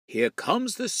Here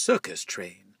comes the circus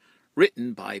train,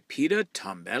 written by Peter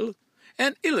Trumbull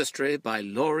and illustrated by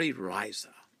Laurie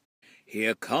Reiser.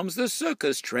 Here comes the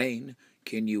circus train,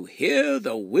 can you hear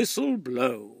the whistle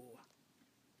blow?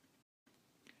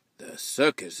 The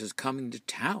circus is coming to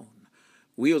town,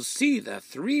 we'll see the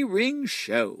three-ring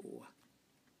show.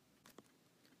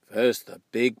 First the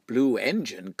big blue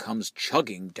engine comes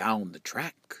chugging down the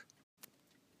track.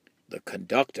 The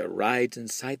conductor rides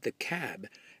inside the cab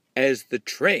as the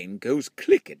train goes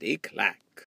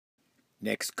clickety-clack.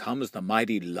 Next comes the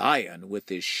mighty lion with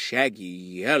his shaggy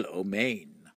yellow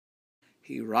mane.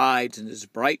 He rides in his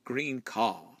bright green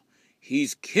car.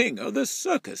 He's king of the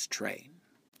circus train.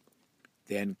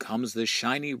 Then comes the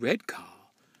shiny red car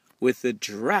with the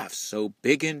giraffe so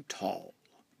big and tall.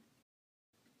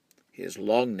 His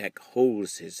long neck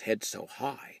holds his head so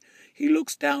high, he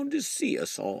looks down to see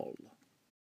us all.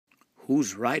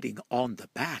 Who's riding on the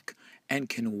back and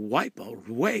can wipe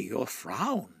away your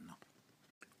frown?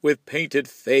 With painted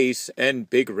face and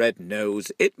big red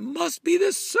nose, it must be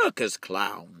the circus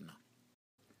clown.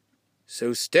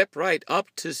 So step right up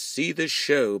to see the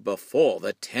show before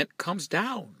the tent comes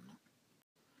down.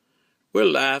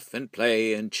 We'll laugh and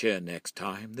play and cheer next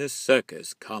time the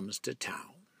circus comes to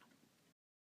town.